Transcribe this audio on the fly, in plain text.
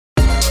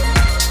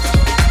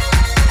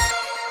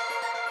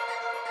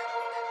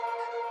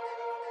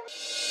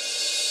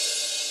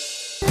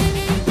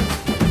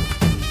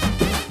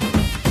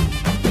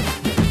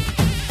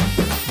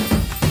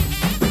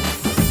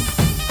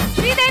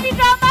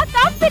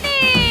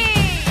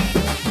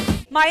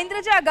మా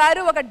ఇంద్రజ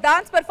గారు ఒక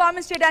డాన్స్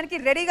పర్ఫార్మెన్స్ చేయడానికి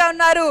రెడీగా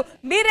ఉన్నారు.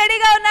 మీరు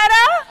రెడీగా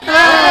ఉన్నారా?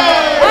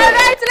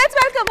 Alright, let's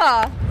welcome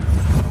her.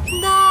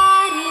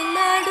 దారి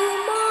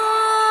నడుమా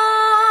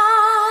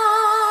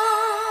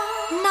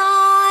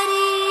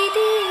నారీదిగా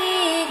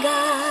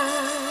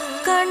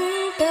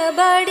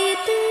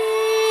కంటబడితే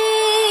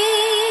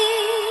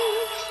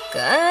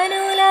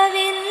కనుల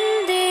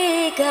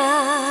విందేగా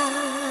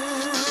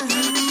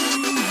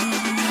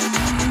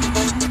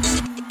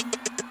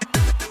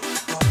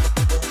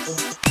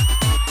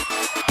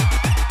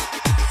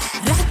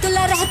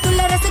రహతుల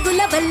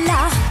రసగుల వల్ల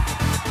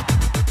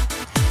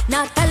నా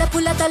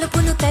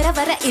తలుపును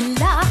తెరవర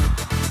ఇల్లా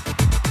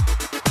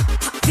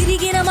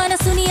విరిగిన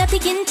మనసుని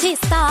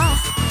అతికించేస్తా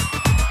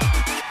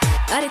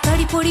అరే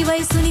తడి పొడి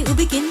వయసుని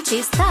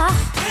ఉబికించేస్తా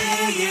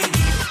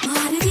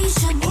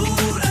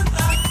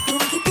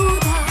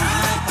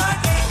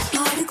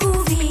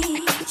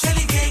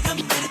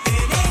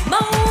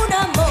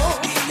మౌనమో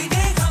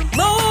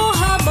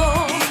మోహమో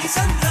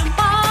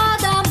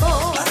పాదమో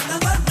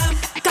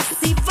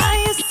కసి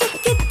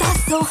వయసుకి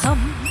దాసోహం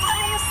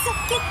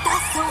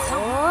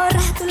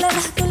రహతుల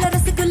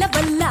రసగుల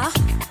వల్ల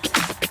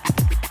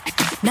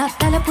నా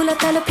తలుపును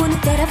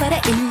తెరవర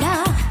ఇల్లా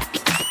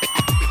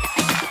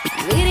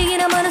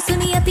విరిగిన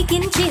మనసుని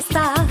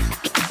అతికించేస్తా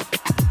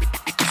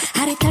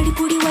అరే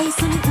తడిపుడి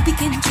వయసుని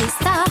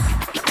ఉబికించేస్తా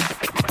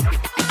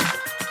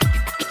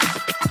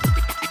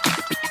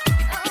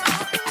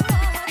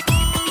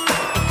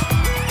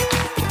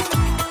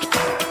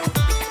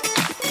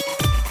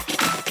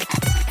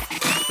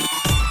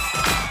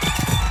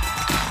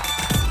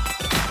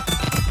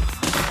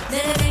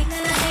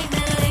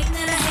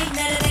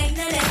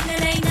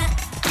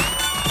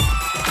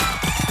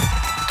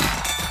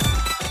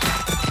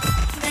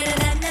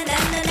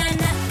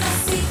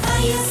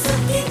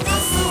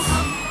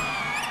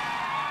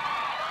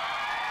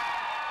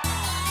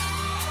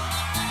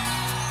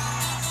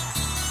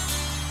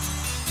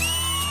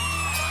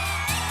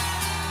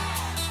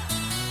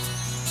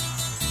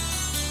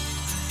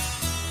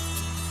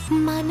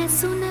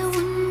మనసున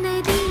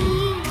ఉన్నది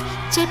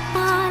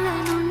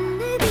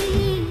చెప్పాలనున్నది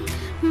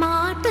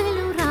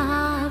మాటలు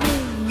రావే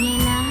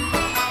ఎలా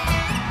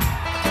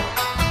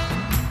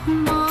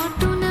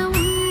మాటున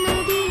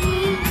ఉన్నది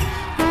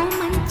ఓ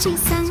మంచి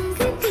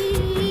సంగతి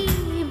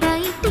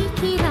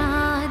బయటికి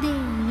రాదే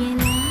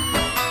ఎలా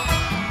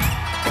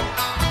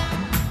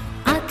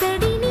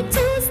అతడిని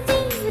చూస్తే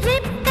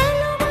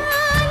రెప్పలు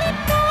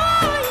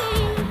వాలిపోయి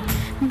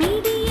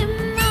బిడియం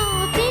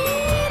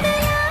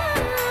నాకేదలా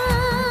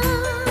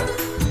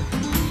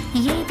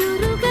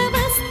ఎదురుగా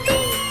వస్తే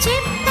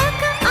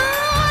చెప్పక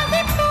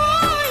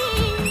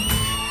ఆగిపోయి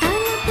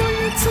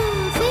తలుపులు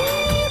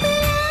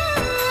చూసేదిలా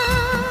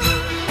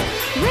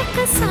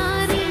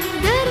ఒకసారి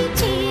దరి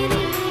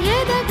చేరి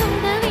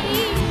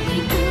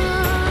ఎదగొందవేదిగా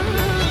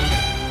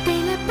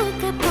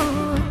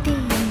తెలపకపోతే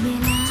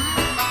ఎలా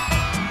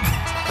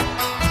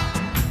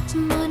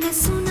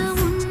మనసున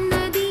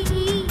ఉన్నది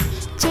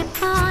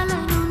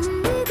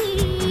చెప్పాలనున్నది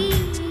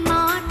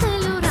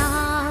మాటలు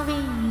రావే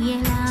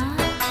ఎలా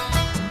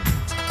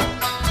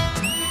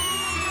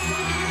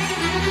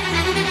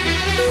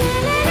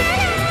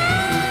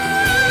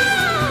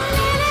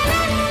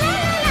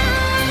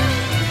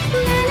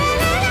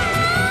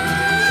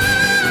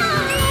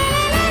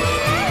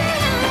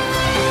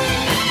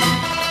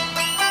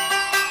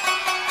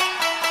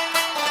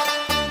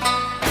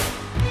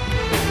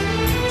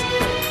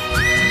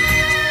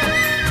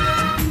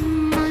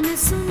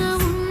మనసున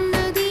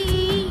ఉన్నది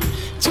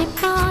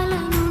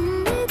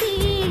చెప్పాలనున్నది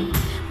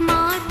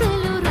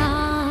మాటలు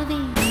రావే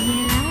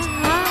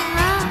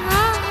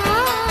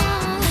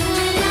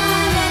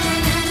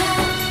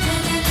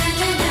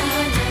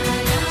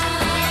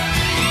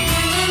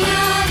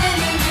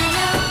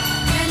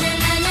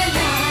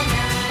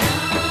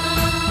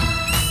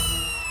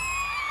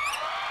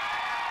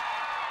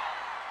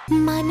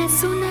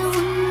మనసున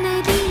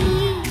ఉన్నది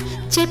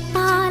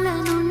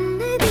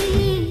చెప్పాలనున్నది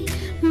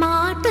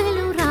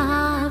మాటలు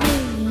రావే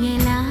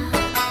ఎలా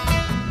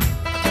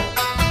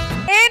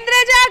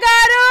ఇంద్రజ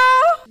గారు,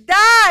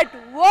 that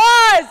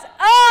was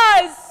a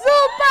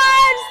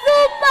super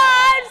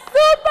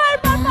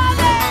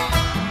performance.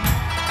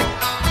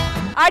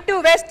 అటు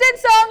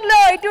వెస్టర్న్ సాంగ్ లో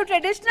ఇటు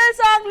ట్రెడిషనల్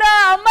సాంగ్ లో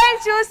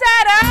అమ్మాయిలు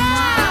చూసారా?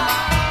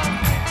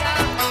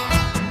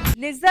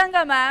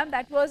 నిజంగా ma'am,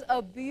 that was a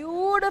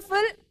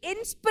beautiful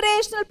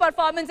inspirational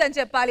performance అని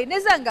చెప్పాలి.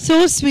 నిజంగా so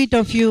sweet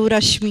of you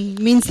Rashmi,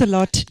 means a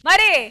lot.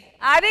 మరి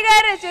ఆది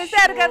గారు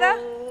చూసారు కదా,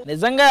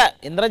 నిజంగా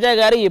ఇంద్రజ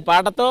గారు ఈ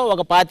పాటతో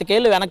ఒక 25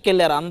 ఏళ్ళు వెనక్కి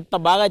వెళ్ళారు. అంత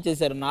బాగా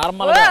చేశారు.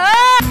 నార్మల్ గా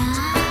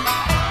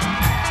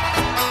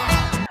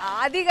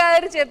ఆది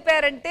గారు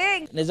చెప్పారంటే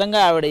నిజంగా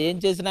ఆవిడ ఏం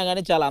చేసినా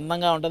గానీ చాలా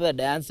అందంగా ఉంటది.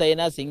 డాన్స్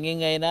అయినా,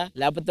 సింగింగ్ అయినా,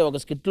 లేకపోతే ఒక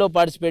స్కిట్ లో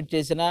పార్టిసిపేట్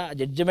చేసినా,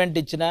 జడ్జిమెంట్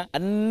ఇచ్చినా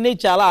అన్ని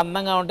చాలా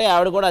అందంగా ఉంటాయి.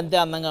 ఆవిడ కూడా అంతే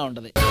అందంగా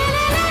ఉంటది.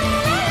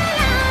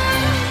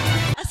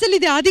 అసలు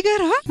ఇది ఆది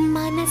గారా?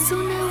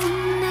 మనసున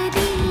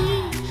ఉన్నది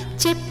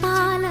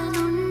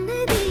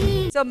చెప్పాలనున్నది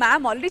సో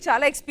మ్యామ్ ఆల్రెడీ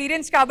చాలా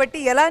ఎక్స్పీరియన్స్ కాబట్టి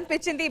ఎలా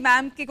అనిపించింది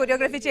మ్యామ్ కి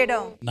కొరియోగ్రఫీ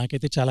చేయడం?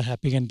 నాకైతే చాలా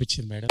హ్యాపీగా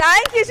అనిపించింది madam.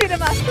 Thank you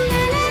Srinivas.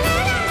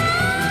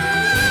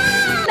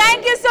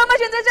 Thank you so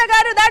much Indraja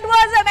garu. That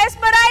was a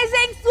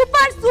mesmerizing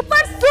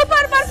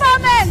super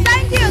performance.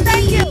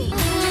 Thank you.